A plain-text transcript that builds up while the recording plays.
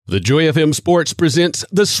The Joy FM Sports presents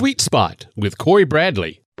The Sweet Spot with Cory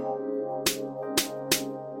Bradley.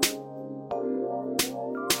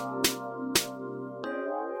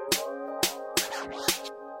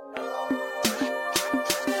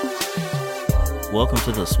 Welcome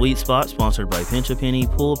to The Sweet Spot, sponsored by Pinch a Penny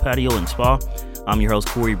Pool, Patio, and Spa. I'm your host,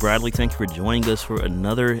 Cory Bradley. Thank you for joining us for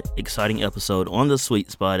another exciting episode on The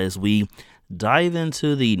Sweet Spot as we dive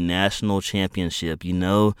into the national championship. You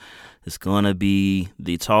know, it's going to be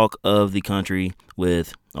the talk of the country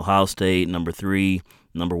with Ohio State, number 3,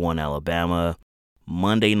 number 1, Alabama,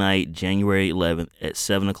 Monday night, January 11th at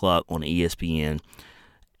 7 o'clock on ESPN.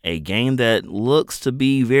 A game that looks to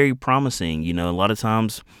be very promising. You know, a lot of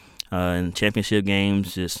times in championship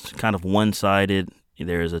games, just kind of one-sided.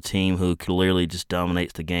 There is a team who clearly just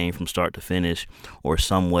dominates the game from start to finish or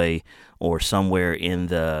some way or somewhere in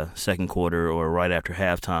the second quarter or right after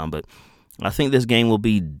halftime. But I think this game will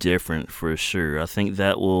be different for sure. I think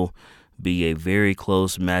that will be a very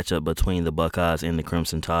close matchup between the Buckeyes and the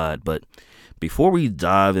Crimson Tide. But before we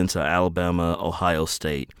dive into Alabama, Ohio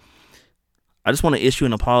State, I just want to issue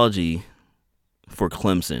an apology for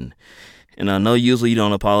Clemson. And I know usually you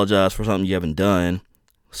don't apologize for something you haven't done.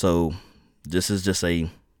 So this is just a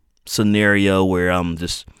scenario where I'm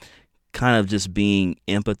just kind of just being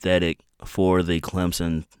empathetic for the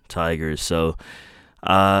Clemson Tigers. So,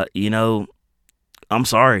 I'm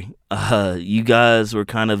sorry. You guys were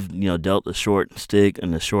kind of, dealt the short stick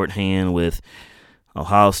and the short hand with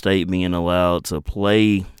Ohio State being allowed to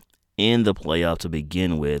play in the playoff to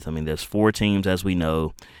begin with. I mean, there's 4 teams, as we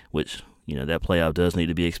know, which, that playoff does need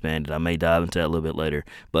to be expanded. I may dive into that a little bit later.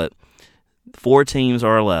 But 4 teams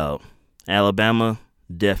are allowed. Alabama,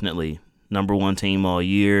 definitely number 1 team all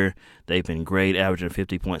year. They've been great, averaging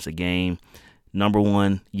 50 points a game. Number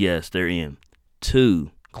 1, yes, they're in.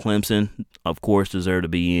 2, Clemson, of course, deserve to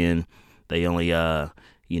be in. They only,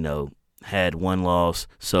 had 1 loss.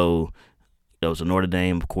 So there was a Notre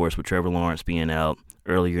Dame, of course, with Trevor Lawrence being out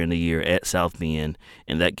earlier in the year at South Bend,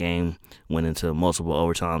 and that game went into multiple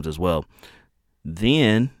overtimes as well.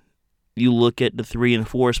 Then you look at the 3 and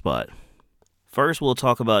 4 spot. First, we'll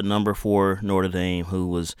talk about number 4, Notre Dame, who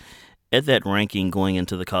was at that ranking going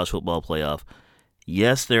into the college football playoff.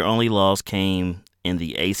 Yes, their only loss came in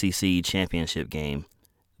the ACC championship game,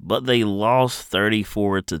 but they lost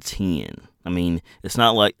 34-10. I mean, it's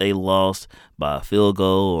not like they lost by a field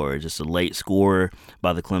goal or just a late score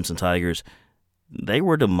by the Clemson Tigers. They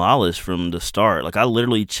were demolished from the start. Like, I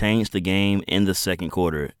literally changed the game in the second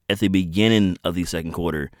quarter, at the beginning of the second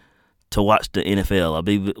quarter, to watch the NFL. I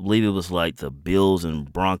believe it was like the Bills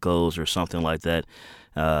and Broncos or something like that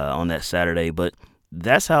on that Saturday. But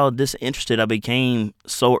that's how disinterested I became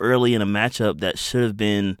so early in a matchup that should have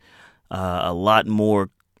been a lot more,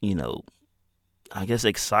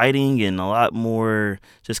 exciting and a lot more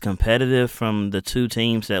just competitive from the 2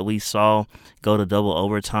 teams that we saw go to double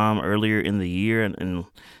overtime earlier in the year. And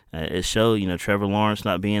it showed, Trevor Lawrence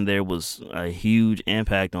not being there was a huge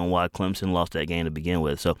impact on why Clemson lost that game to begin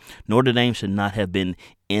with. So Notre Dame should not have been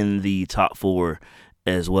in the top 4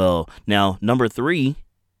 as well. Now, number 3,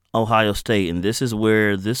 Ohio State, and this is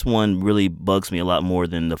where this one really bugs me a lot more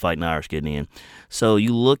than the Fighting Irish getting in. So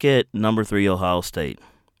you look at number 3, Ohio State.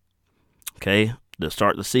 Okay, to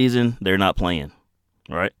start the season, they're not playing,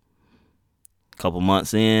 right? A couple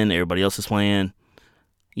months in, everybody else is playing.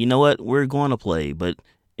 You know what? We're going to play, but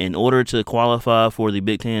in order to qualify for the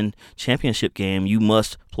Big Ten championship game, you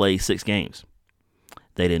must play 6 games.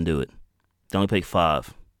 They didn't do it. They only played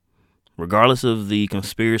 5. Regardless of the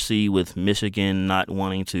conspiracy with Michigan not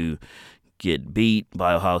wanting to get beat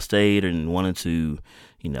by Ohio State and wanting to,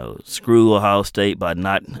 screw Ohio State by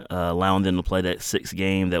not allowing them to play that 6th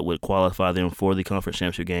game that would qualify them for the conference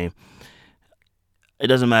championship game, it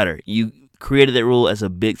doesn't matter. You created that rule as a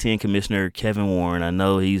Big Ten commissioner, Kevin Warren. I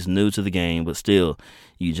know he's new to the game, but still,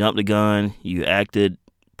 you jumped the gun. You acted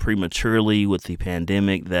prematurely with the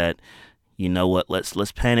pandemic that, you know what,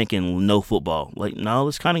 let's panic and no football. Like, no,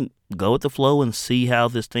 let's kind of go with the flow and see how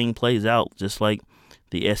this thing plays out, just like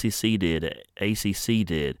the SEC did, ACC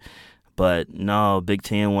did. But no, Big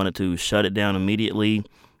Ten wanted to shut it down immediately.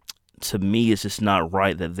 To me, it's just not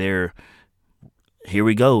right that here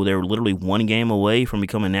we go. They're literally 1 game away from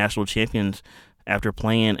becoming national champions after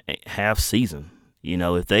playing a half season.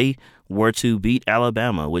 If they were to beat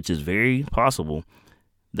Alabama, which is very possible,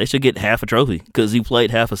 they should get half a trophy because he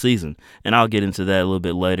played half a season. And I'll get into that a little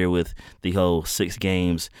bit later with the whole 6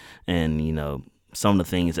 games and, some of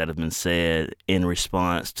the things that have been said in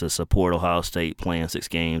response to support Ohio State playing 6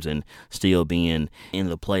 games and still being in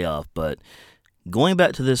the playoff. But going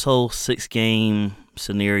back to this whole 6-game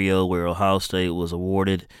scenario where Ohio State was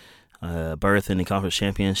awarded berth in the conference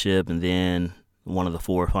championship, and then one of the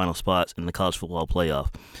 4 final spots in the college football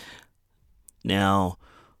playoff. Now,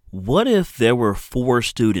 what if there were 4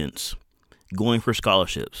 students going for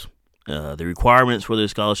scholarships? The requirements for their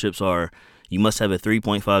scholarships are you must have a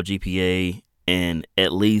 3.5 GPA and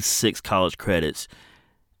at least 6 college credits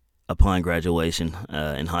upon graduation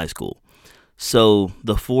in high school. So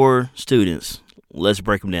the 4 students, let's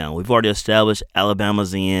break them down. We've already established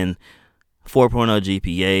Alabama's in 4.0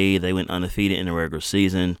 GPA. They went undefeated in the regular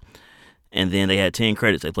season. And then they had 10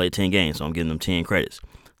 credits. They played 10 games, so I'm giving them 10 credits.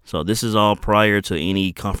 So this is all prior to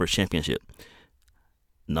any conference championship.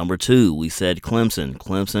 Number 2, we said Clemson.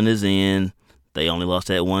 Clemson is in. They only lost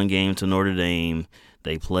that 1 game to Notre Dame.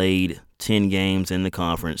 They played 10 games in the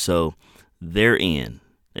conference, so they're in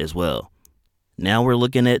as well. Now we're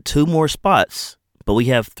looking at 2 more spots, but we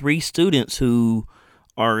have 3 students who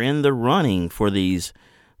are in the running for these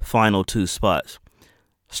final 2 spots.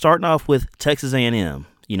 Starting off with Texas A&M.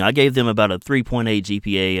 I gave them about a 3.8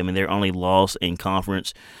 GPA. I mean, their only loss in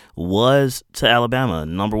conference was to Alabama,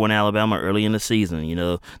 number 1 Alabama early in the season.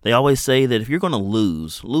 They always say that if you're going to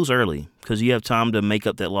lose early because you have time to make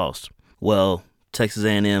up that loss. Well, Texas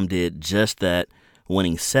A&M did just that,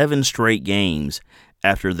 winning 7 straight games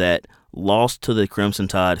after that loss to the Crimson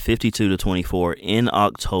Tide 52-24 in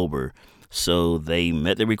October. So they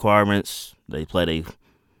met the requirements. They played a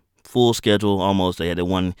full schedule almost. They had the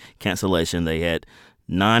 1 cancellation. They had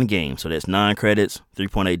 9 games, so that's 9 credits,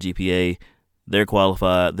 3.8 GPA. They're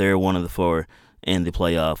qualified. They're one of the 4 in the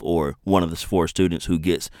playoff, or one of the 4 students who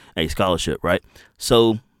gets a scholarship, right?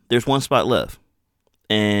 So there's 1 spot left.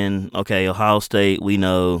 And, okay, Ohio State, we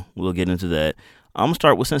know. We'll get into that. I'm going to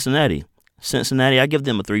start with Cincinnati. Cincinnati, I give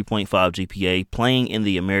them a 3.5 GPA, playing in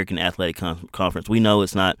the American Athletic Conference. We know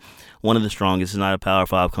it's not one of the strongest. It's not a Power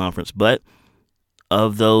 5 conference. But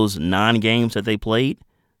of those 9 games that they played,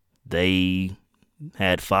 they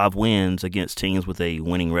had 5 wins against teams with a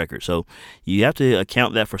winning record. So you have to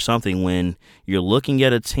account that for something when you're looking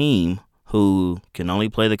at a team who can only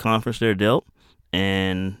play the conference they're dealt,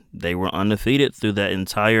 and they were undefeated through that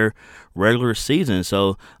entire regular season.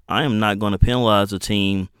 So I am not going to penalize a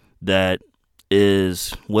team that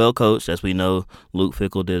is well coached. As we know, Luke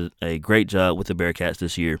Fickell did a great job with the Bearcats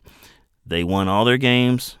this year. They won all their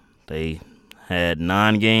games. They had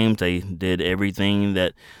 9 games. They did everything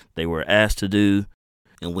that they were asked to do.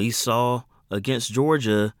 And we saw against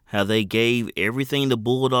Georgia how they gave everything the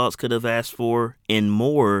Bulldogs could have asked for and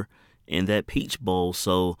more in that Peach Bowl.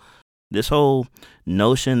 So this whole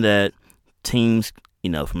notion that teams,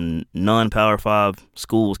 from non-Power 5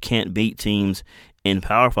 schools can't beat teams in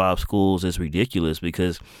Power 5 schools is ridiculous,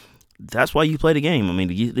 because that's why you play the game. I mean,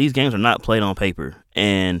 these games are not played on paper.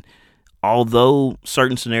 And although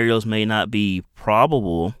certain scenarios may not be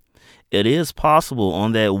probable, it is possible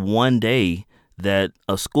on that one day that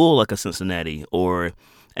a school like a Cincinnati or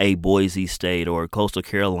a Boise State or Coastal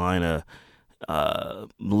Carolina,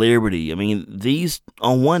 Liberty, I mean, these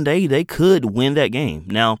on one day they could win that game.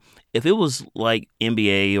 Now, if it was like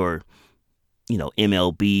NBA or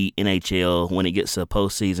MLB, NHL, when it gets to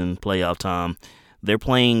postseason playoff time, they're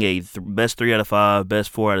playing a best 3 out of 5, best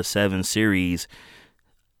 4 out of 7 series.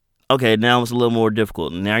 Okay, now it's a little more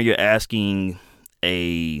difficult. Now you're asking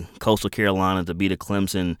a Coastal Carolina to beat a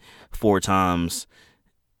Clemson 4 times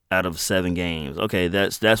out of 7 games. Okay,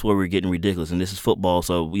 that's where we're getting ridiculous, and this is football,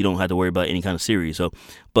 so we don't have to worry about any kind of series. So,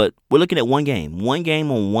 but we're looking at one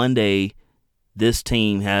game on one day. This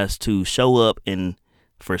team has to show up, and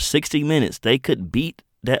for 60 minutes, they could beat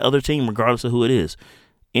that other team regardless of who it is.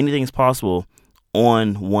 Anything is possible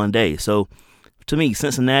on one day. So, to me,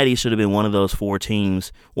 Cincinnati should have been one of those 4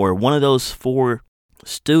 teams, or one of those 4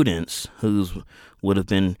 students who would have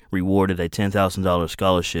been rewarded a $10,000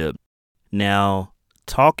 scholarship. Now,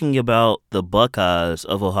 talking about the Buckeyes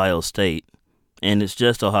of Ohio State, and it's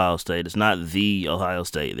just Ohio State. It's not the Ohio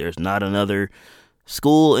State. There's not another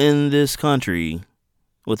school in this country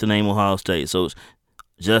with the name Ohio State. So it's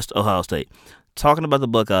just Ohio State. Talking about the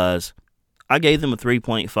Buckeyes, I gave them a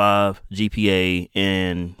 3.5 GPA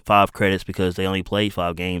and 5 credits because they only played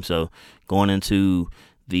 5 games. So going into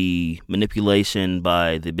the manipulation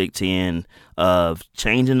by the Big Ten of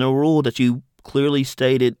changing the rule that you clearly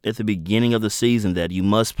stated at the beginning of the season, that you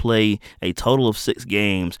must play a total of 6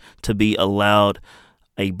 games to be allowed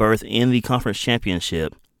a berth in the conference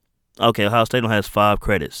championship. Okay, Ohio State has 5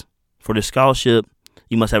 credits. For the scholarship,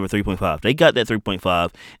 you must have a 3.5. They got that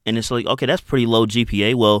 3.5, and it's like, okay, that's pretty low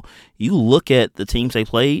GPA. Well, you look at the teams they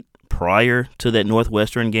played prior to that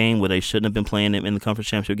Northwestern game where they shouldn't have been playing them in the conference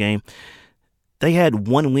championship game. They had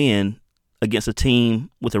 1 win against a team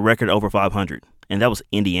with a record over 500, and that was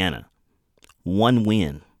Indiana. 1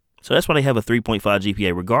 win. So that's why they have a 3.5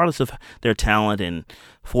 GPA. Regardless of their talent and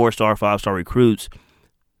 4-star, 5-star recruits,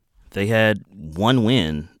 they had one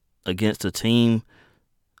win against a team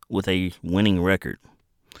with a winning record.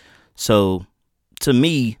 So to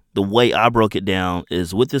me, the way I broke it down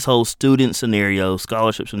is with this whole student scenario,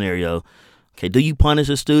 scholarship scenario, okay, do you punish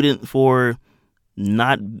a student for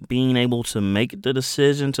not being able to make the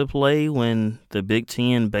decision to play when the Big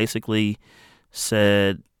Ten basically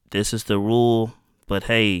said, this is the rule, but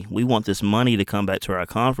hey, we want this money to come back to our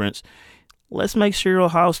conference. Let's make sure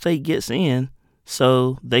Ohio State gets in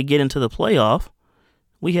so they get into the playoff.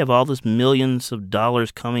 We have all this millions of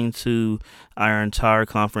dollars coming to our entire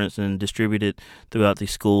conference and distributed throughout the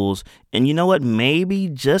schools. And you know what? Maybe,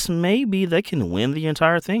 just maybe, they can win the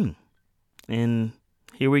entire thing. And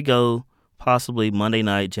here we go, possibly Monday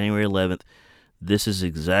night, January 11th. This is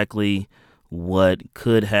exactly what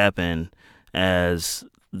could happen, as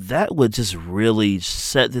that would just really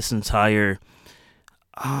set this entire,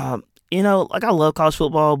 I love college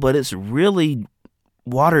football, but it's really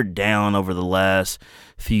watered down over the last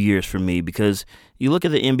few years for me, because you look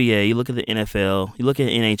at the NBA, you look at the NFL, you look at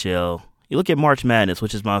NHL, you look at March Madness,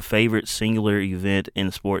 which is my favorite singular event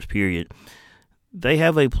in sports, period. They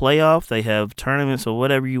have a playoff, they have tournaments, or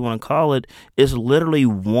whatever you want to call it. It's literally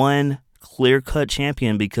one clear-cut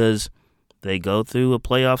champion because they go through a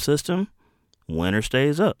playoff system, winner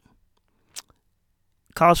stays up.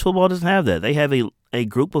 College football doesn't have that. They have a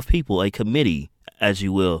group of people, a committee, as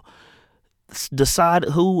you will, decide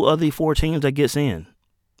who are the 4 teams that gets in.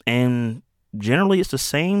 And generally it's the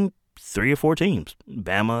same 3 or 4 teams.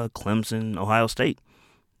 Bama, Clemson, Ohio State.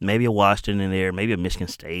 Maybe a Washington in there, maybe a Michigan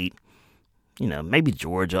State, maybe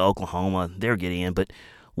Georgia, Oklahoma, they'll get in. But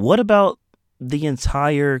what about the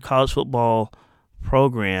entire college football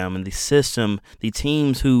program and the system, the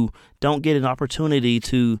teams who don't get an opportunity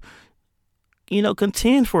to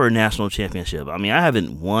contend for a national championship? I mean, I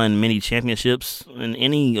haven't won many championships in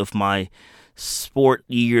any of my sport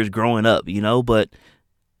years growing up, but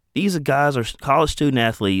these guys are college student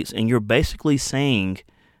athletes, and you're basically saying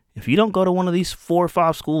if you don't go to one of these 4 or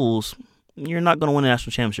 5 schools, you're not going to win a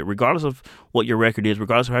national championship, regardless of what your record is,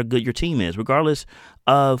 regardless of how good your team is, regardless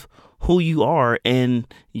of who you are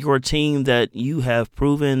and your team that you have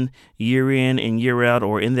proven year in and year out,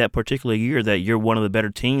 or in that particular year, that you're one of the better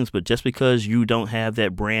teams. But just because you don't have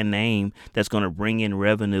that brand name that's going to bring in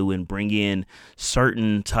revenue and bring in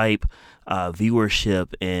certain type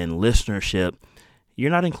viewership and listenership, you're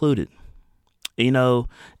not included.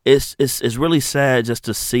 It's really sad just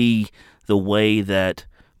to see the way that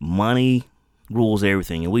money rules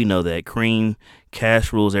everything, and we know that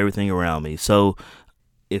cash rules everything around me. So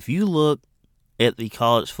if you look at the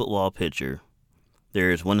college football picture,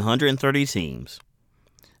 there's 130 teams,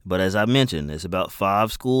 but as I mentioned, there's about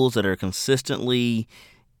 5 schools that are consistently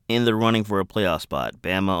in the running for a playoff spot.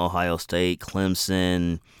 Bama, Ohio State,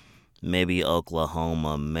 Clemson, maybe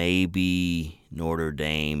Oklahoma, maybe Notre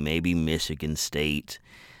Dame, maybe Michigan State.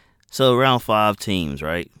 So around 5 teams,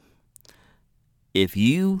 right? If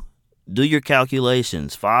you do your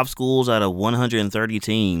calculations, 5 schools out of 130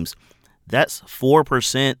 teams, that's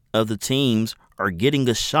 4% of the teams are getting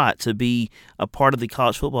a shot to be a part of the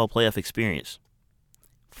college football playoff experience.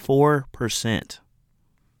 4%.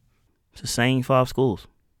 It's the same 5 schools.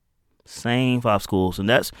 Same 5 schools. And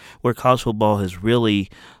that's where college football has really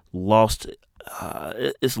lost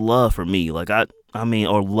its love for me.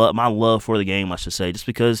 My love for the game, I should say, just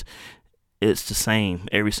because it's the same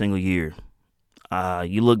every single year.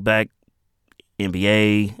 You look back,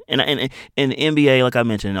 NBA, and NBA, like I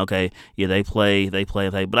mentioned, okay, yeah, they play.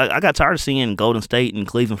 But I got tired of seeing Golden State and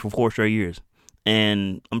Cleveland for 4 straight years.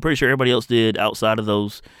 And I'm pretty sure everybody else did outside of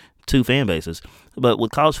those 2 fan bases. But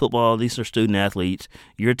with college football, these are student athletes.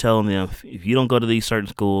 You're telling them if you don't go to these certain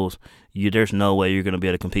schools, there's no way you're going to be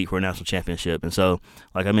able to compete for a national championship. And so,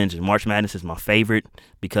 like I mentioned, March Madness is my favorite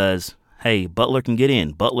because, hey, Butler can get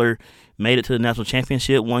in. Butler made it to the national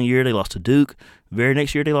championship one year. They lost to Duke. Very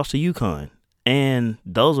next year, they lost to UConn. And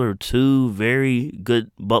those are 2 very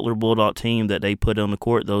good Butler Bulldog team that they put on the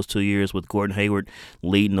court those 2 years, with Gordon Hayward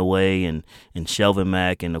leading the way and Shelvin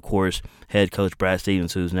Mack, and, of course, head coach Brad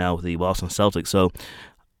Stevens, who's now with the Boston Celtics. So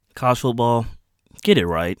college football, get it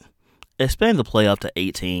right. Expand the playoff to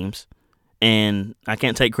 8 teams. And I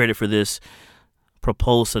can't take credit for this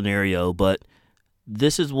proposed scenario, but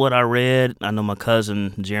this is what I read. I know my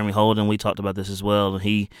cousin, Jeremy Holden, we talked about this as well, and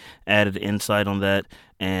he added insight on that.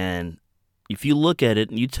 And if you look at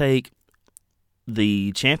it, you take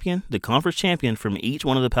the champion, the conference champion from each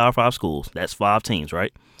one of the Power 5 schools. That's 5 teams,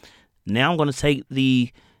 right? Now I'm going to take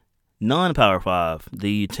the non-Power 5,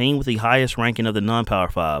 the team with the highest ranking of the non-Power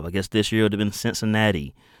 5. I guess this year it would have been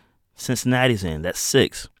Cincinnati. Cincinnati's in. That's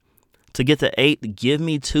 6. To get to 8, give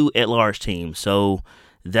me 2 at-large teams. So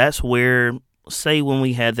that's where, say when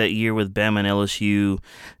we had that year with Bama and LSU,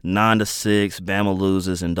 9-6, Bama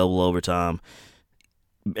loses in double overtime.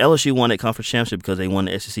 LSU won that conference championship because they won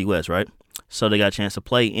the SEC West, right? So they got a chance to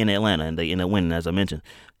play in Atlanta, and they ended up winning, as I mentioned.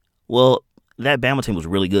 Well, that Bama team was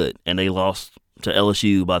really good, and they lost to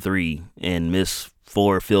LSU by 3 and missed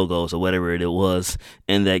 4 field goals or whatever it was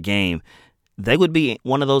in that game. They would be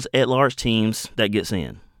one of those at-large teams that gets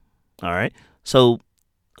in. All right, so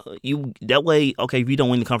that way, okay, if you don't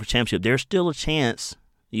win the conference championship, there's still a chance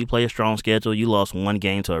you play a strong schedule. You lost one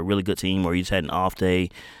game to a really good team, or you just had an off day,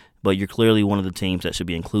 but you're clearly one of the teams that should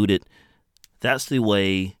be included. That's the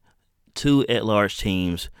way 2 at-large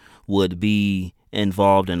teams would be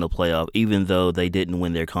involved in the playoff, even though they didn't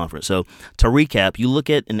win their conference. So to recap, you look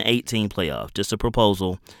at an 18 playoff, just a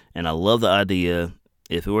proposal, and I love the idea.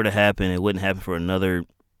 If it were to happen, it wouldn't happen for another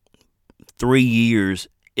 3 years.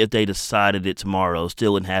 If they decided it tomorrow,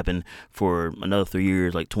 still wouldn't happen for another 3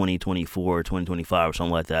 years, like 2024 or 2025 or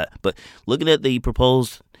something like that. But looking at the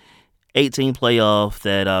proposed 18 playoff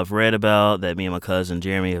that I've read about, that me and my cousin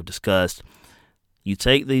Jeremy have discussed, you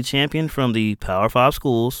take the champion from the Power 5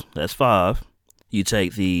 schools, that's 5. You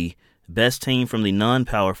take the best team from the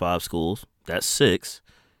non-Power 5 schools, that's 6.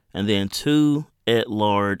 And then 2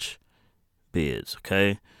 at-large bids,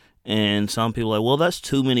 okay? And some people are like, well, that's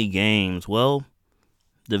too many games. Well,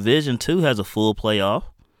 Division II has a full playoff.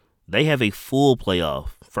 They have a full playoff.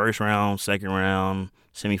 First round, second round,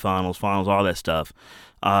 semifinals, finals, all that stuff.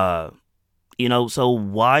 So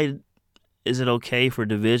why is it okay for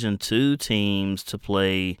Division II teams to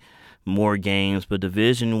play more games, but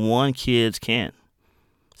Division I kids can't?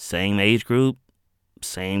 Same age group,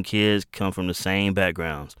 same kids, come from the same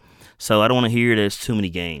backgrounds. So I don't want to hear there's too many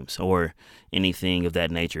games or anything of that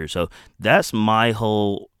nature. So that's my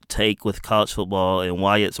whole take with college football and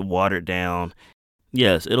why it's watered down.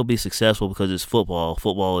 Yes, it'll be successful because it's football.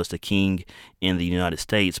 Football is the king in the United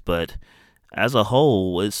States, but as a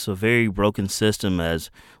whole, it's a very broken system, as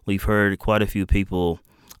we've heard quite a few people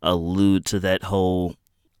allude to that whole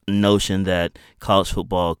notion that college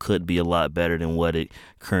football could be a lot better than what it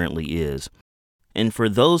currently is. And for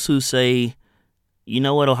those who say, you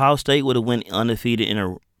know what, Ohio State would have went undefeated in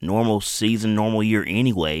a normal season, normal year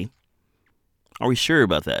anyway, are we sure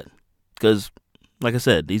about that? Because, like I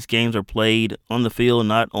said, these games are played on the field,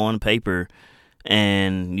 not on paper.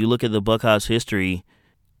 And you look at the Buckeyes' history,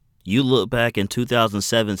 you look back in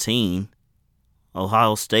 2017,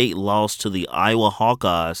 Ohio State lost to the Iowa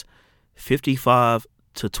Hawkeyes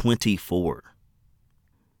 55-24.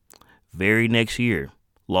 Very next year,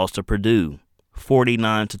 lost to Purdue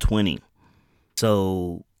 49-20.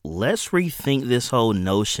 So let's rethink this whole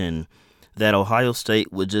notion that Ohio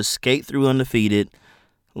State would just skate through undefeated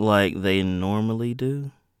like they normally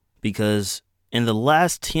do. Because in the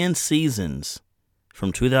last 10 seasons,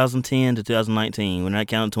 from 2010 to 2019, we're not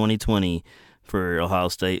counting 2020 for Ohio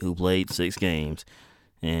State, who played 6 games.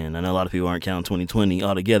 And I know a lot of people aren't counting 2020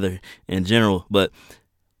 altogether in general. But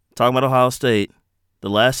talking about Ohio State, the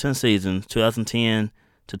last 10 seasons, 2010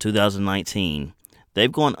 to 2019,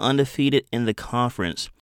 they've gone undefeated in the conference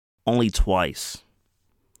only twice.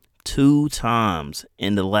 2 times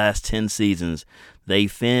in the last 10 seasons. They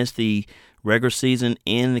finished the regular season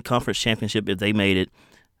in the conference championship if they made it.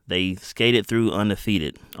 They skated through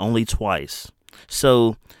undefeated only twice.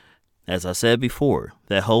 So, as I said before,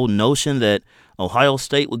 that whole notion that Ohio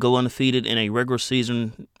State would go undefeated in a regular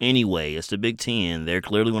season anyway, it's the Big Ten, they're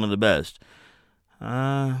clearly one of the best.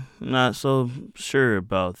 I'm not so sure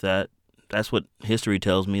about that. That's what history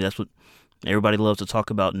tells me. That's what everybody loves to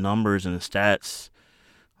talk about, numbers and stats.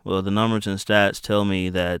 Well, the numbers and stats tell me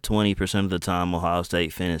that 20% of the time Ohio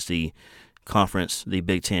State finished the conference, the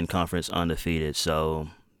Big Ten conference, undefeated. So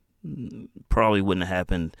probably wouldn't have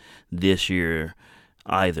happened this year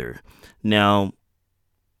either. Now,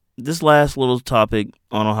 this last little topic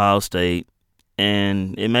on Ohio State,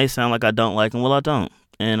 and it may sound like I don't like them. Well, I don't.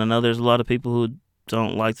 And I know there's a lot of people who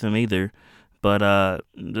don't like them either. But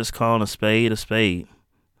just calling a spade,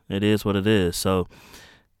 it is what it is. So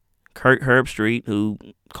Kirk Herbstreit, who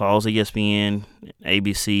calls ESPN,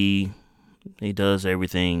 ABC, he does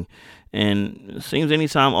everything. And it seems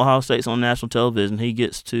anytime Ohio State's on national television, he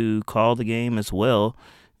gets to call the game as well,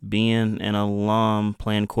 being an alum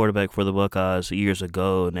playing quarterback for the Buckeyes years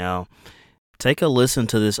ago. Now, take a listen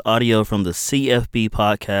to this audio from the CFB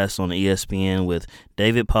podcast on ESPN with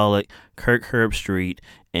David Pollack, Kirk Herbstreit,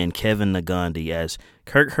 and Kevin Nagandi, as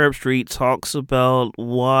Kirk Herbstreit talks about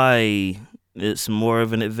why it's more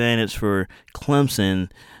of an advantage for Clemson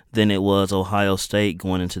than it was Ohio State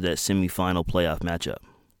going into that semifinal playoff matchup.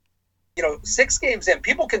 6 games in,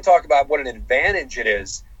 people can talk about what an advantage it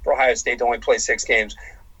is for Ohio State to only play 6 games.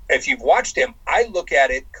 If you've watched him, I look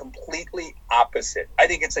at it completely opposite. I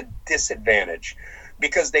think it's a disadvantage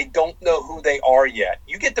because they don't know who they are yet.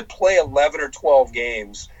 You get to play 11 or 12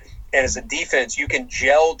 games, and as a defense, you can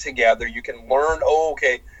gel together. You can learn,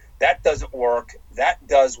 okay, that doesn't work. That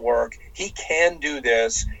does work. He can do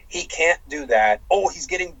this. He can't do that. Oh, he's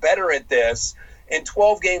getting better at this. And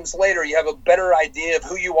 12 games later, you have a better idea of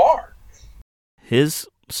who you are. His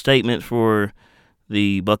statement for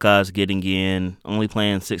the Buckeyes getting in, only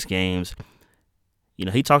playing 6 games,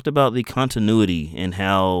 he talked about the continuity and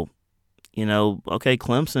how, okay,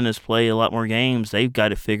 Clemson has played a lot more games. They've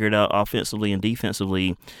got it figured out offensively and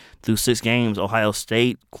defensively through 6 games. Ohio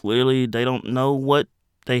State, clearly they don't know what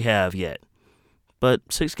they have yet. But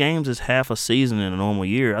 6 games is half a season in a normal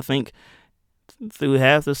year. I think through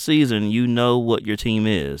half the season, you know what your team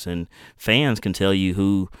is. And fans can tell you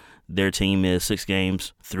who their team is 6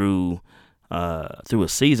 games through a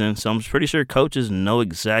season. So I'm pretty sure coaches know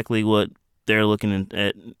exactly what they're looking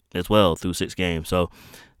at as well through 6 games. So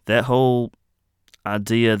that whole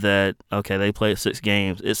idea that, okay, they played 6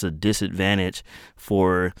 games, it's a disadvantage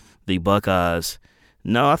for the Buckeyes.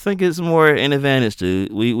 No, I think it's more an advantage,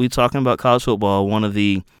 dude. We talking about college football, one of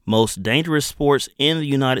the most dangerous sports in the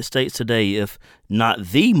United States today, if not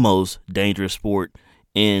the most dangerous sport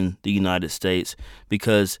in the United States.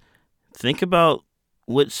 Because think about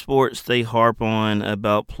which sports they harp on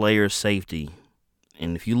about player safety.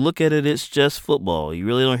 And if you look at it, it's just football. You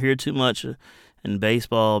really don't hear too much in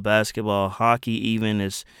baseball, basketball, hockey, even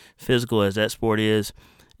as physical as that sport is.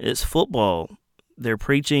 It's football. They're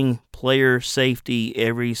preaching player safety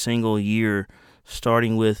every single year,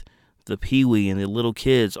 starting with the peewee and the little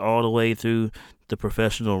kids all the way through the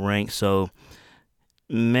professional ranks. So,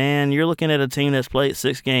 man, you're looking at a team that's played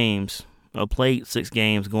 6 games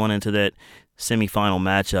going into that semifinal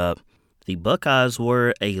matchup. The Buckeyes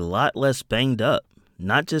were a lot less banged up,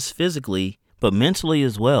 not just physically, but mentally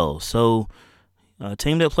as well. So, a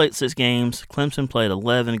team that played 6 games, Clemson played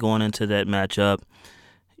 11 going into that matchup.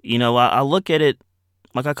 I look at it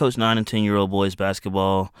like I coach 9 and 10-year-old boys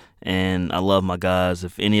basketball, and I love my guys.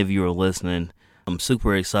 If any of you are listening, I'm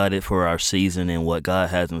super excited for our season and what God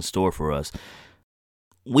has in store for us.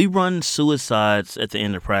 We run suicides at the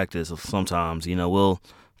end of practice sometimes. We'll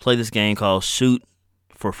play this game called shoot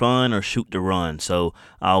for fun or shoot to run. So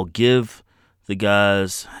I'll give the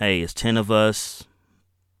guys, hey, it's 10 of us.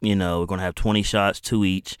 We're going to have 20 shots, 2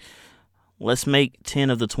 each. Let's make 10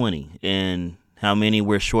 of the 20. And how many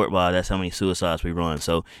we're short by, that's how many suicides we run.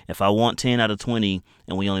 So if I want 10 out of 20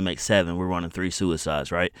 and we only make 7, we're running 3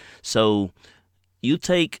 suicides, right? So you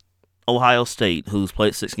take Ohio State, who's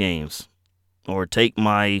played 6 games, or take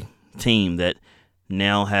my team that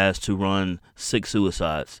now has to run 6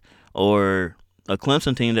 suicides, or a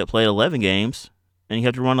Clemson team that played 11 games and you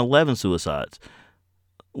have to run 11 suicides.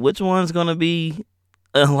 Which one's going to be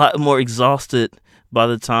a lot more exhausted by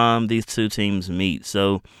the time these 2 teams meet?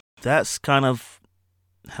 So that's kind of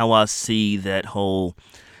how I see that whole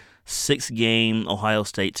 6-game Ohio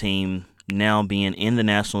State team now being in the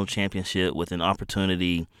national championship with an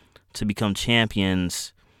opportunity to become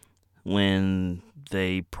champions when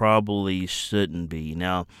they probably shouldn't be.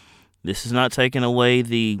 Now, this is not taking away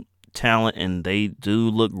the talent, and they do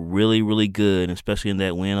look really, really good, especially in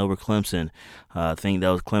that win over Clemson. I think that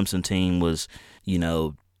was Clemson team was,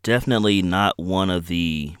 definitely not one of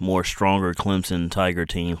the more stronger Clemson Tiger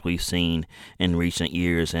teams we've seen in recent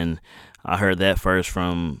years. And I heard that first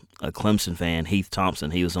from a Clemson fan, Heath Thompson.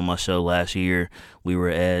 He was on my show last year. We were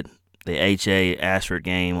at the H.A. Ashford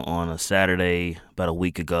game on a Saturday about a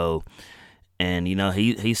week ago. And,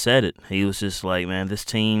 he said it. He was just like, man, this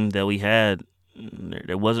team that we had,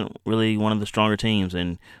 there wasn't really one of the stronger teams,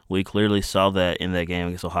 and we clearly saw that in that game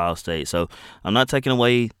against Ohio State. So I'm not taking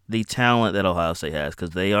away the talent that Ohio State has,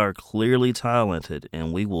 because they are clearly talented,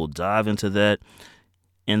 and we will dive into that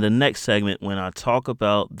in the next segment when I talk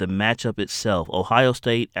about the matchup itself. Ohio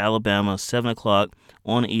State, Alabama, 7 o'clock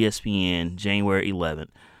on ESPN, January 11th.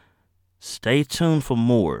 Stay tuned for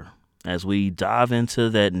more as we dive into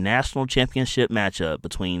that national championship matchup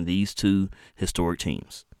between these 2 historic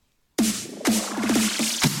teams.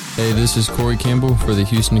 Hey, this is Cory Campbell for the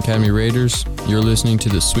Houston Academy Raiders. You're listening to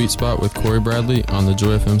The Sweet Spot with Cory Bradley on the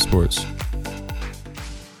Joy FM Sports.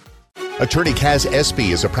 Attorney Kaz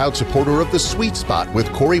Espy is a proud supporter of The Sweet Spot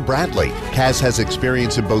with Cory Bradley. Kaz has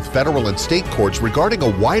experience in both federal and state courts regarding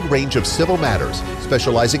a wide range of civil matters.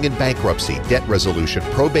 Specializing in bankruptcy, debt resolution,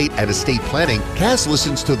 probate, and estate planning, Kaz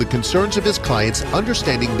listens to the concerns of his clients,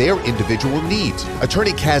 understanding their individual needs.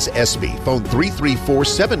 Attorney Kaz Espy, phone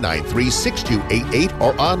 334-793-6288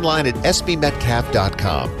 or online at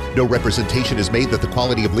espymetcalf.com. No representation is made that the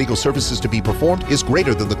quality of legal services to be performed is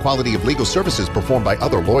greater than the quality of legal services performed by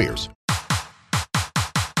other lawyers.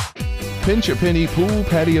 Pinch a Penny Pool,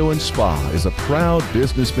 Patio, and Spa is a proud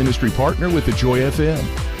business ministry partner with the Joy FM.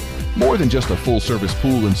 More than just a full-service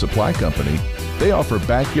pool and supply company, they offer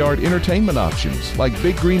backyard entertainment options like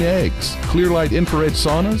Big Green Eggs, Clearlight infrared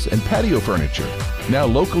saunas, and patio furniture. Now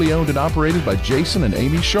locally owned and operated by Jason and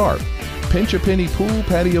Amy Sharp. Pinch a Penny Pool,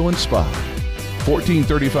 Patio, and Spa.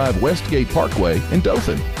 1435 Westgate Parkway in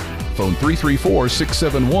Dothan. Phone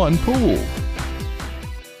 334-671-POOL.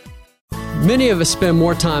 Many of us spend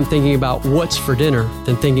more time thinking about what's for dinner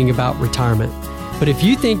than thinking about retirement. But if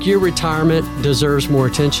you think your retirement deserves more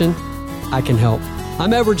attention, I can help.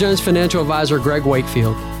 I'm Edward Jones Financial Advisor Greg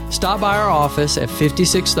Wakefield. Stop by our office at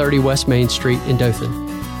 5630 West Main Street in Dothan.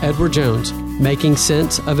 Edward Jones, making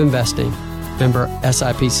sense of investing. Member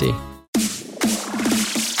SIPC.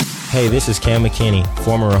 Hey, this is Cam McKinney,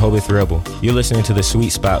 former Rehoboth Rebel. You're listening to The Sweet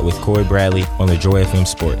Spot with Cory Bradley on the Joy FM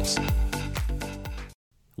Sports.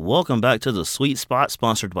 Welcome back to The Sweet Spot,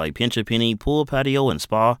 sponsored by Pinch a Penny Pool, Patio, and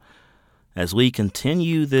Spa. As we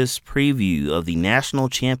continue this preview of the National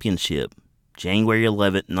Championship, January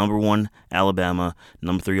 11th, number 1 Alabama,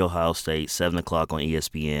 number 3 Ohio State, 7 o'clock on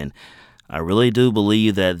ESPN. I really do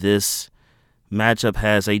believe that this matchup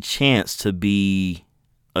has a chance to be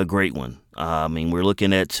a great one. We're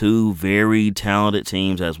looking at two very talented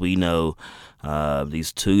teams, as we know.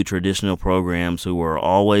 These two traditional programs who are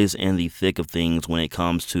always in the thick of things when it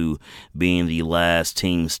comes to being the last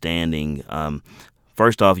team standing.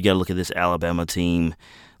 First off, you got to look at this Alabama team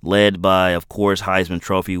led by, of course, Heisman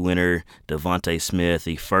Trophy winner DeVonta Smith,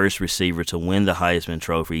 the first receiver to win the Heisman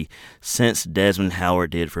Trophy since Desmond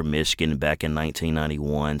Howard did for Michigan back in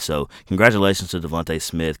 1991. So congratulations to DeVonta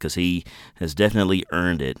Smith, because he has definitely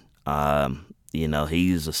earned it.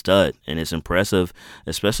 He's a stud, and it's impressive,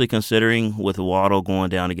 especially considering with Waddle going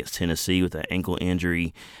down against Tennessee with an ankle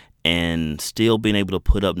injury and still being able to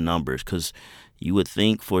put up numbers, because you would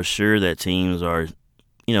think for sure that teams are,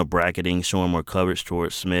 bracketing, showing more coverage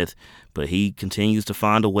towards Smith, but he continues to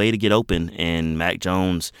find a way to get open, and Mac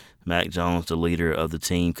Jones, the leader of the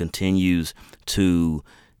team, continues to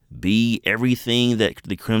be everything that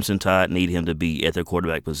the Crimson Tide need him to be at their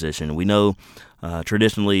quarterback position. We know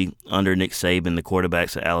traditionally under Nick Saban, the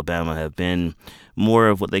quarterbacks at Alabama have been more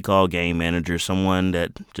of what they call game managers, someone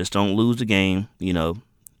that just don't lose the game,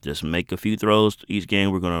 just make a few throws each game.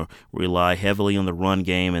 We're going to rely heavily on the run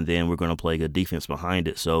game, and then we're going to play good defense behind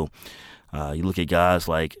it. So you look at guys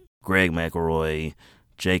like Greg McElroy,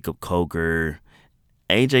 Jacob Coker,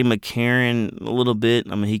 A.J. McCarron a little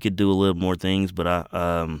bit. He could do a little more things, but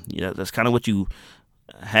that's kind of what you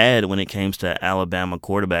had when it came to Alabama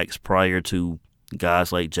quarterbacks prior to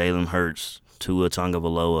guys like Jalen Hurts, Tua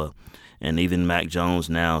Tagovailoa, and even Mac Jones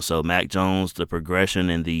now. So Mac Jones, the progression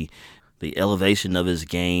and the elevation of his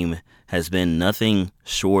game has been nothing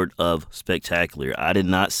short of spectacular. I did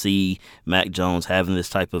not see Mac Jones having this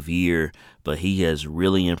type of year, but he has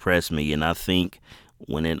really impressed me, and I think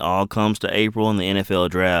when it all comes to April in the NFL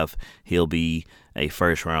draft, he'll be a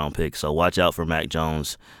first-round pick. So watch out for Mac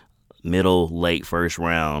Jones, middle, late first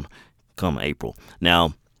round come April.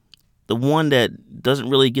 Now, the one that doesn't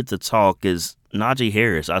really get to talk is Najee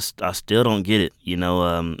Harris. I still don't get it.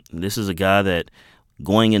 This is a guy that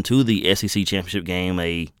going into the SEC championship game,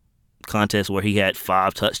 a contest where he had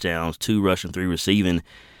 5 touchdowns, 2 rushing, 3 receiving.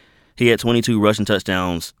 He had 22 rushing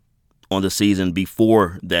touchdowns on the season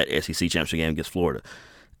before that SEC championship game against Florida.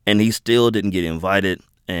 And he still didn't get invited.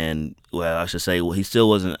 And, he still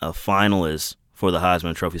wasn't a finalist for the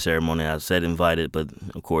Heisman Trophy ceremony. I said invited, but,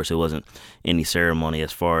 of course, it wasn't any ceremony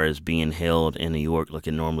as far as being held in New York like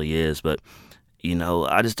it normally is. But,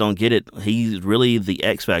 I just don't get it. He's really the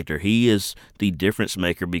X factor. He is the difference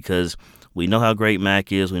maker, because we know how great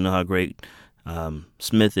Mac is. We know how great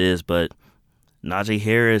Smith is, but Najee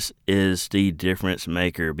Harris is the difference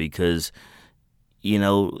maker because,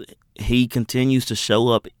 he continues to show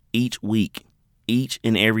up each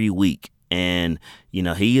and every week. And,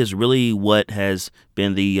 he is really what has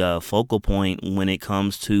been the focal point when it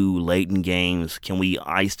comes to late in games. Can we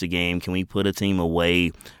ice the game? Can we put a team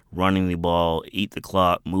away running the ball, eat the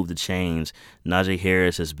clock, move the chains. Najee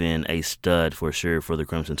Harris has been a stud for sure for the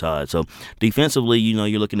Crimson Tide. So defensively,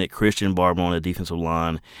 you're looking at Christian Barber on the defensive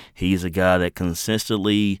line. He's a guy that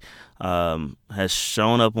consistently has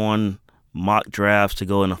shown up on mock drafts to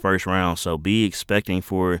go in the first round. So be expecting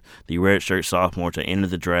for the redshirt sophomore to enter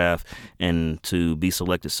the draft and to be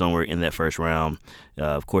selected somewhere in that first round.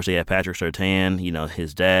 Of course, they have Patrick Surtain.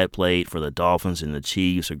 His dad played for the Dolphins and the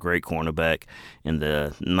Chiefs, a great cornerback in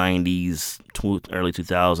the 90s, early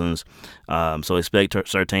 2000s. So expect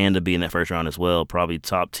Surtain to be in that first round as well, probably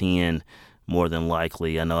top 10 more than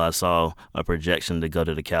likely. I know I saw a projection to go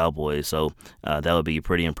to the Cowboys, so that would be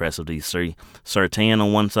pretty impressive to see Surtain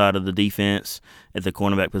on one side of the defense at the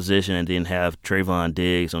cornerback position and then have Trayvon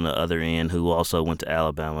Diggs on the other end, who also went to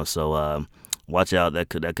Alabama. So watch out. That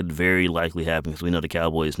could very likely happen because we know the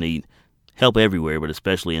Cowboys need help everywhere, but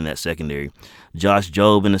especially in that secondary. Josh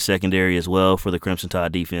Jobe in the secondary as well for the Crimson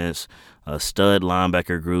Tide defense. A stud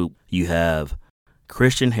linebacker group. You have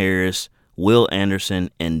Christian Harris, Will Anderson,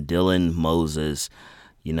 and Dylan Moses.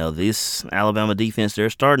 This Alabama defense, they're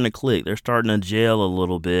starting to click. They're starting to gel a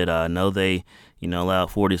little bit. I know they, allowed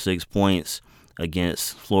 46 points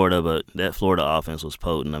against Florida, but that Florida offense was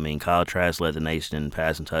potent. I mean, Kyle Trask led the nation in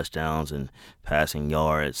passing touchdowns and passing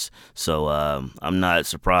yards. So I'm not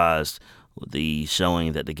surprised with the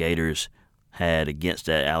showing that the Gators had against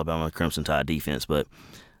that Alabama Crimson Tide defense, but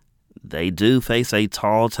they do face a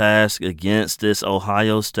tall task against this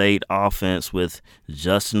Ohio State offense with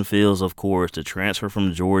Justin Fields, of course, the transfer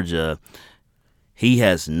from Georgia. He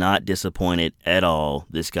has not disappointed at all.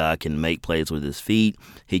 This guy can make plays with his feet.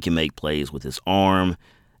 He can make plays with his arm.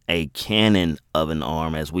 A cannon of an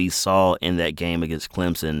arm, as we saw in that game against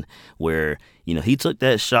Clemson, where, he took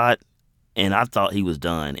that shot and I thought he was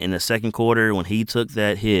done. In the second quarter, when he took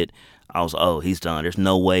that hit, I was, he's done. There's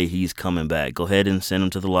no way he's coming back. Go ahead and send him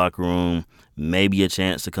to the locker room. Maybe a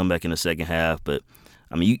chance to come back in the second half. But,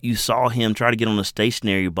 I mean, you saw him try to get on a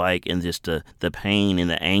stationary bike and just the pain and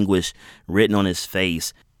the anguish written on his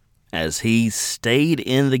face as he stayed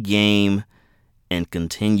in the game and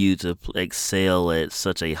continued to excel at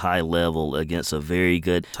such a high level against a very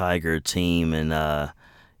good Tiger team. And,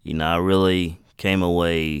 I really came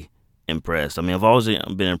away impressed. I mean, I've always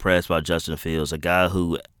been impressed by Justin Fields, a guy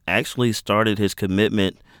who actually started his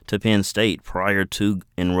commitment to Penn State prior to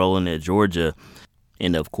enrolling at Georgia.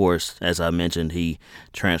 And, of course, as I mentioned, he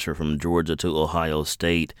transferred from Georgia to Ohio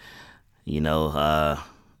State.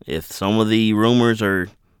 If some of the rumors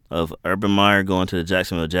of Urban Meyer going to the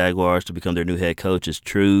Jacksonville Jaguars to become their new head coach is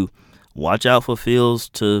true, watch out for Fields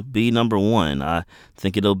to be number one. I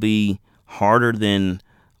think it'll be harder than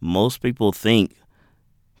most people think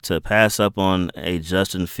to pass up on a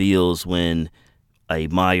Justin Fields when a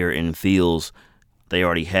Meyer and Fields, they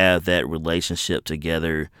already have that relationship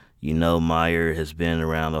together. Meyer has been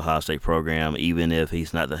around the Ohio State program, even if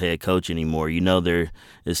he's not the head coach anymore. There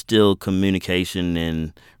is still communication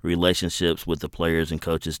and relationships with the players and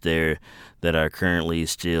coaches there that are currently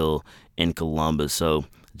still in Columbus. So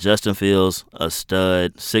Justin Fields, a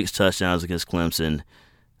stud, 6 touchdowns against Clemson.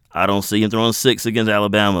 I don't see him throwing 6 against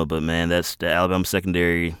Alabama, but, man, that's the Alabama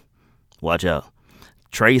secondary. Watch out.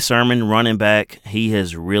 Trey Sermon, running back, he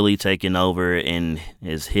has really taken over and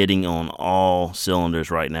is hitting on all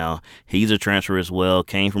cylinders right now. He's a transfer as well,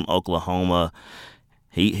 came from Oklahoma.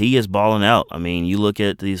 He is balling out. I mean, you look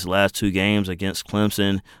at these last 2 games against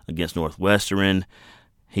Clemson, against Northwestern,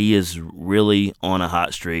 he is really on a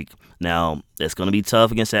hot streak. Now, it's going to be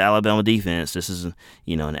tough against the Alabama defense. This is, an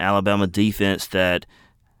Alabama defense that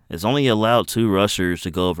has only allowed 2 rushers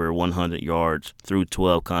to go over 100 yards through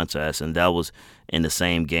 12 contests, and that was in the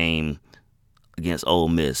same game against Ole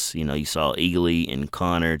Miss. You saw Eagley and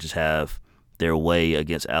Connor just have their way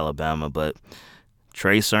against Alabama, but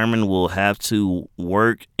Trey Sermon will have to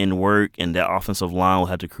work, and that offensive line will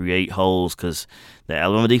have to create holes because the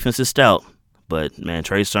Alabama defense is stout. But, man,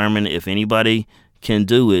 Trey Sermon, if anybody can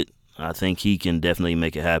do it, I think he can definitely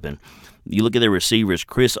make it happen. You look at the receivers,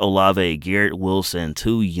 Chris Olave, Garrett Wilson,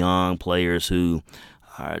 2 young players who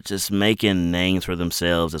are just making names for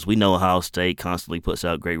themselves. As we know, Ohio State constantly puts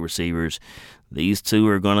out great receivers. These 2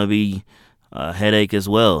 are going to be a headache as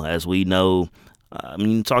well. As we know,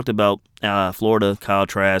 you talked about Florida, Kyle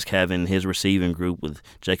Trask having his receiving group with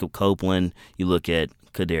Jacob Copeland. You look at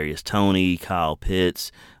Kadarius Toney, Kyle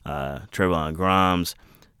Pitts, Trevon Grimes.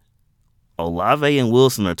 Olave and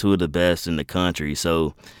Wilson are 2 of the best in the country.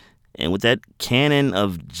 And with that cannon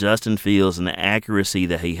of Justin Fields and the accuracy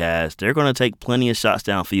that he has, they're going to take plenty of shots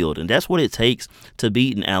downfield. And that's what it takes to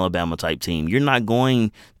beat an Alabama-type team. You're not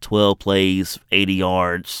going 12 plays, 80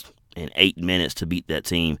 yards, in 8 minutes to beat that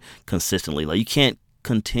team consistently. You can't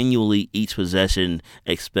continually each possession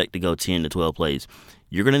expect to go 10 to 12 plays.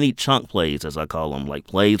 You're going to need chunk plays, as I call them, like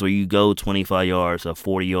plays where you go 25 yards or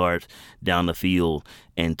 40 yards down the field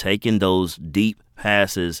and taking those deep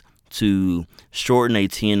passes to shorten a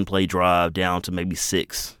 10-play drive down to maybe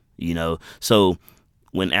 6, So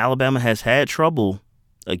when Alabama has had trouble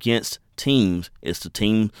against teams, it's the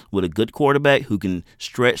team with a good quarterback who can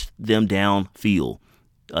stretch them downfield.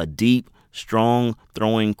 A deep, strong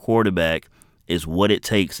throwing quarterback is what it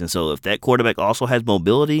takes. And so if that quarterback also has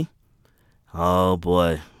mobility, oh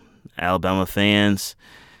boy, Alabama fans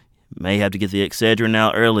may have to get the Excedrin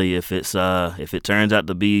out early if it turns out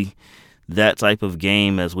to be that type of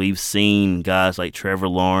game, as we've seen guys like Trevor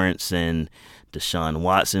Lawrence and Deshaun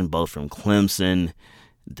Watson, both from Clemson.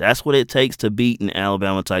 That's what it takes to beat an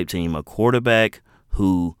Alabama-type team, a quarterback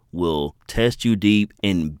who will test you deep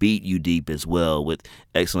and beat you deep as well, with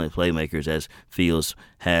excellent playmakers as Fields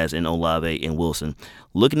has in Olave and Wilson.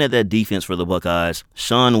 Looking at that defense for the Buckeyes,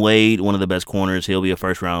 Shaun Wade, one of the best corners, he'll be a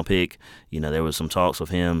first-round pick. There was some talks of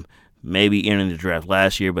him maybe entering the draft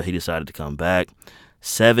last year, but he decided to come back.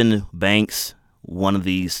 Sevyn Banks, one of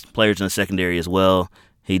these players in the secondary as well.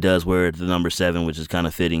 He does wear the number 7, which is kind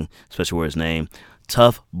of fitting, especially with his name.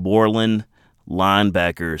 Tuf Borland,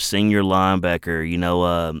 linebacker, senior linebacker.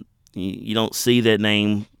 You don't see that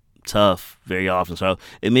name, Tough, very often. So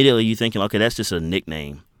immediately you're thinking, okay, that's just a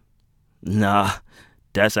nickname. Nah,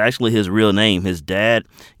 that's actually his real name. His dad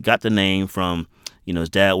got the name from, his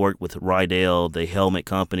dad worked with Rydell, the helmet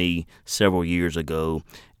company, several years ago,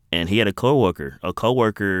 and he had a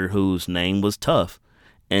coworker whose name was Tough.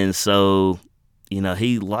 And so,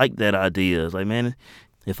 he liked that idea. It's like, man,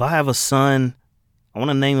 if I have a son, I want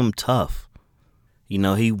to name him Tough.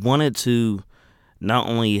 He wanted to not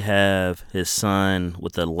only have his son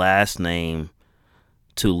with the last name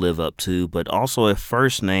to live up to, but also a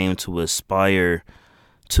first name to aspire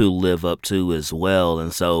to live up to as well.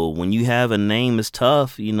 And so when you have a name as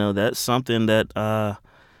Tough, that's something that,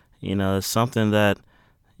 it's something that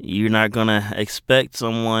you're not going to expect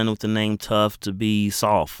someone with the name Tough to be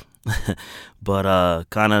soft. But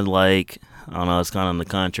kind of like, I don't know, it's kind of on the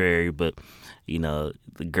contrary, but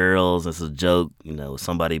the girls, it's a joke,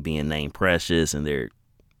 somebody being named Precious, and they're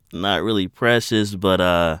not really precious, but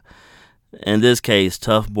in this case,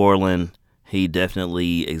 Tuf Borland, he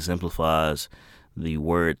definitely exemplifies the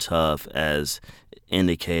word tough as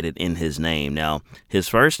indicated in his name. Now, his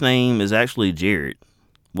first name is actually Jared.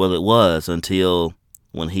 Well, it was until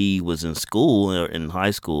when he was in school, or in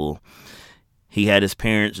high school, he had his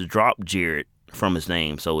parents drop Jared from his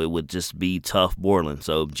name, so it would just be Tuf Borland.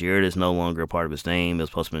 So Jared is no longer a part of his name. It was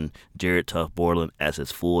supposed to be Jared Tuf Borland as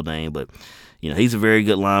his full name, but he's a very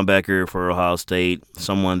good linebacker for Ohio State,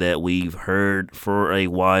 someone that we've heard for a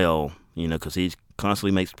while, because he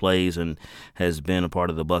constantly makes plays and has been a part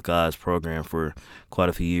of the Buckeyes program for quite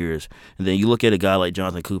a few years. And then you look at a guy like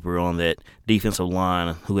Jonathan Cooper on that defensive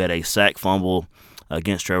line who had a sack fumble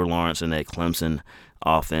against Trevor Lawrence in that Clemson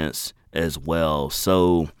offense as well.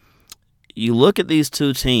 So you look at these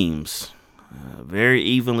two teams, very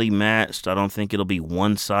evenly matched. I don't think it'll be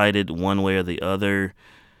one-sided one way or the other.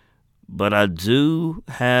 But I do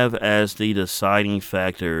have as the deciding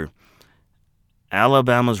factor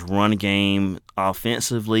Alabama's run game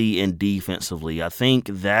offensively and defensively. I think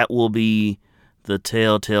that will be the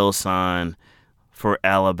telltale sign for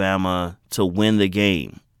Alabama to win the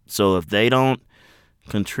game. So if they don't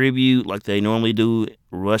contribute like they normally do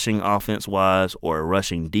rushing offense-wise or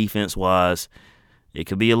rushing defense-wise, it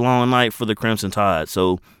could be a long night for the Crimson Tide.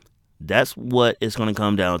 So that's what it's going to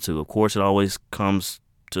come down to. Of course, it always comes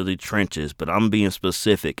to the trenches, but I'm being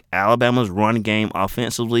specific. Alabama's run game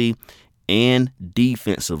offensively and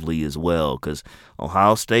defensively as well, because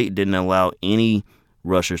Ohio State didn't allow any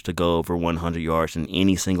rushers to go over 100 yards in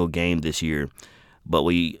any single game this year. But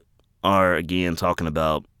we are, again, talking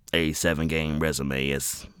about a 7-game resume,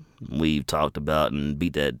 as we've talked about and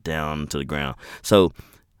beat that down to the ground. So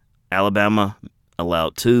Alabama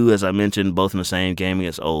allowed 2, as I mentioned, both in the same game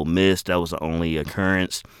against Ole Miss. That was the only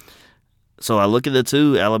occurrence. So I look at the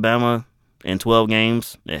two, Alabama in 12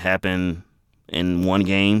 games. It happened in one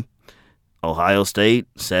game. Ohio State,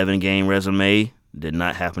 7-game resume, did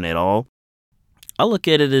not happen at all. I look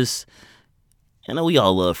at it as, we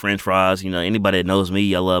all love French fries. Anybody that knows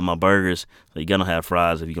me, I love my burgers. So you're going to have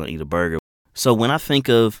fries if you're going to eat a burger. So when I think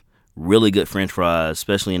of really good French fries,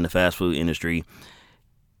 especially in the fast food industry,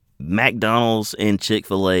 McDonald's and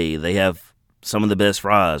Chick-fil-A, they have some of the best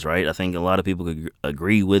fries, right? I think a lot of people could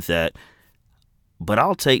agree with that. But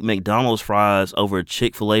I'll take McDonald's fries over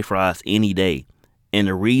Chick-fil-A fries any day. And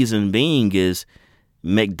the reason being is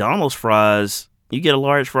McDonald's fries You get a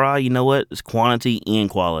large fry, you know what? It's quantity and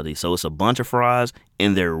quality. So it's a bunch of fries,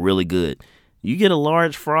 and they're really good. You get a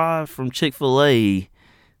large fry from Chick-fil-A,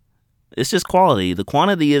 it's just quality. The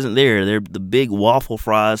quantity isn't there. They're the big waffle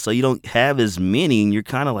fries, so you don't have as many, and you're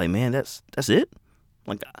kind of like, man, that's it?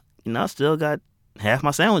 Like, I still got half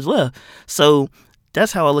my sandwich left. So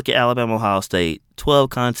that's how I look at Alabama, Ohio State. 12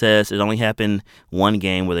 contests. It only happened one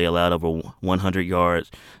game where they allowed over 100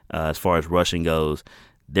 yards as far as rushing goes.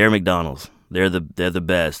 They're McDonald's. They're the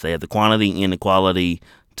best. They have the quantity and the quality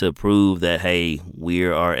to prove that, hey, we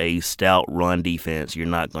are a stout run defense. You're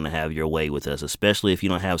not going to have your way with us, especially if you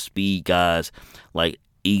don't have speed guys like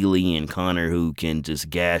Ely and Connor who can just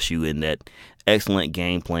gash you in that excellent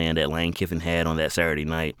game plan that Lane Kiffin had on that Saturday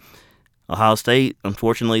night. Ohio State,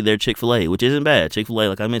 unfortunately, they're Chick-fil-A, which isn't bad. Chick-fil-A,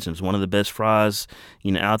 like I mentioned, is one of the best fries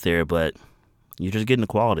out there, but you're just getting the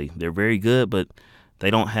quality. They're very good, but they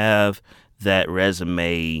don't have that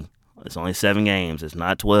resume. It's only 7 games. It's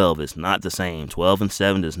not 12. It's not the same. 12 and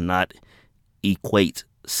 7 does not equate.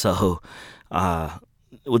 So,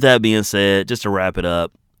 with that being said, just to wrap it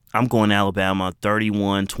up, I'm going Alabama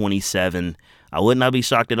 31-27. I would not be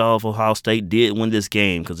shocked at all if Ohio State did win this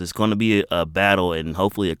game because it's going to be a battle and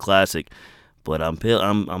hopefully a classic. But I'm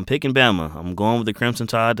picking Bama. I'm going with the Crimson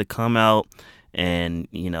Tide to come out and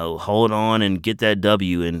hold on and get that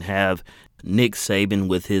W and have Nick Saban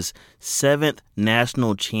with his 7th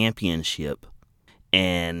national championship.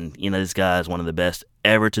 And, this guy is one of the best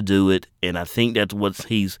ever to do it. And I think that's what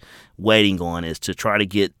he's waiting on is to try to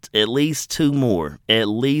get at least two more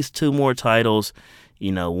titles.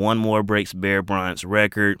 One more breaks Bear Bryant's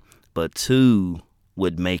record, but 2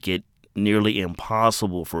 would make it nearly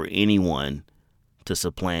impossible for anyone to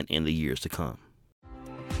supplant in the years to come.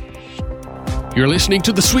 You're listening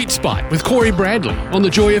to The Sweet Spot with Cory Bradley on the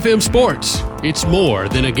Joy FM Sports. It's more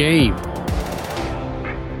than a game.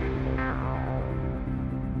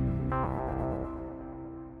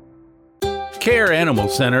 Care Animal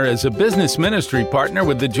Center is a business ministry partner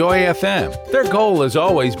with the Joy FM. Their goal has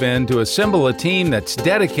always been to assemble a team that's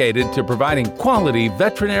dedicated to providing quality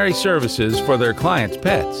veterinary services for their clients'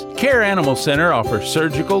 pets. Care Animal Center offers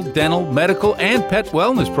surgical, dental, medical, and pet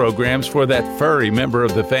wellness programs for that furry member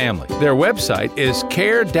of the family. Their website is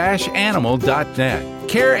care-animal.net.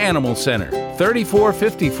 Care Animal Center,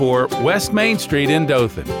 3454 West Main Street in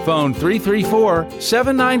Dothan. Phone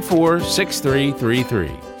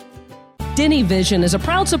 334-794-6333. Denny Vision is a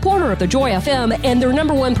proud supporter of the Joy FM, and their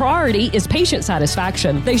number one priority is patient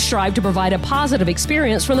satisfaction. They strive to provide a positive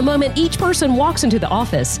experience from the moment each person walks into the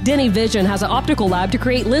office. Denny Vision has an optical lab to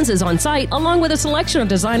create lenses on site, along with a selection of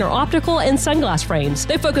designer optical and sunglass frames.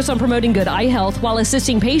 They focus on promoting good eye health while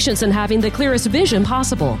assisting patients in having the clearest vision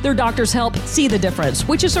possible. Their doctors help see the difference,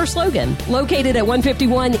 which is their slogan. Located at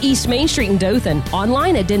 151 East Main Street in Dothan,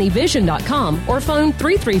 online at dennyvision.com or phone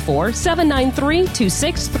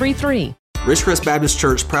 334-793-2633. Ridgecrest Baptist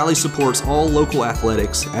Church proudly supports all local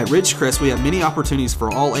athletics. At Ridgecrest, we have many opportunities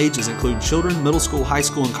for all ages, including children, middle school, high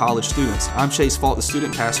school, and college students. I'm Chase Fault, the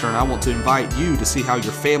student pastor, and I want to invite you to see how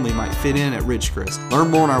your family might fit in at Ridgecrest. Learn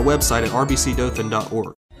more on our website at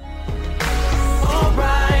rbcdothan.org. All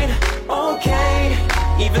right, okay,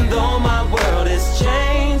 even though my world has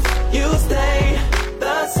changed, you stay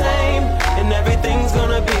the same, and everything's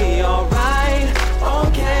gonna be all right,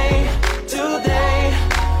 okay, today,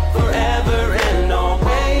 forever and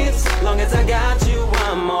always, long as I got you,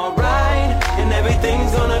 I'm alright, and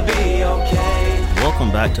everything's gonna be okay.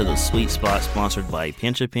 Welcome back to the Sweet Spot, sponsored by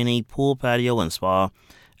Pinch a Penny Pool, Patio, and Spa.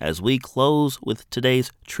 As we close with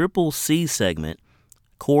today's Triple C segment,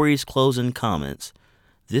 Cory's closing comments,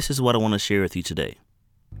 this is what I want to share with you today.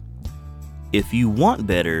 If you want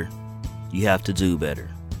better, you have to do better.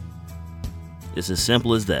 It's as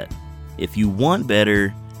simple as that. If you want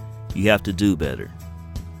better, you have to do better.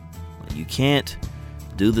 You can't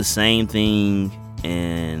do the same thing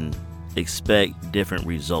and expect different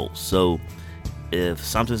results. So if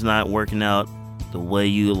something's not working out the way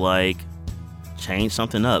you like, change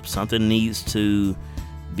something up. Something needs to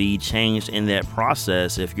be changed in that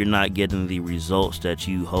process if you're not getting the results that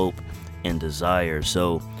you hope and desire.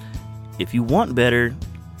 So if you want better,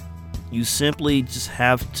 you simply just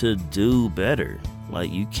have to do better.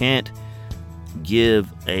 Like, you can't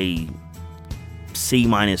give a C-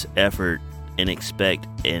 effort and expect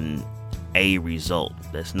an A result.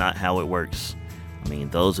 That's not how it works. I mean,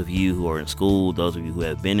 those of you who are in school, those of you who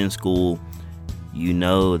have been in school, you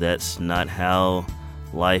know that's not how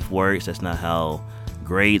life works. That's not how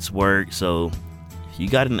grades work. So if you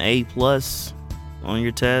got an A+ on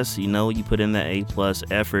your test, you know you put in that A+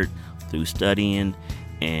 effort through studying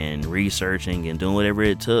and researching and doing whatever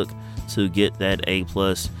it took to get that A+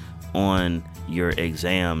 on your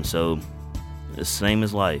exam. So it's the same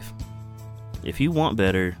as life. If you want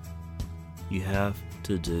better, you have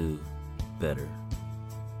to do better.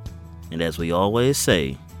 And as we always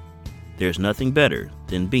say, there's nothing better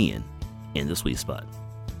than being in the sweet spot.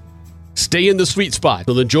 Stay in the sweet spot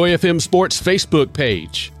on the Joy FM Sports Facebook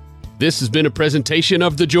page. This has been a presentation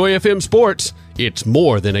of the Joy FM Sports. It's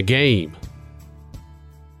more than a game.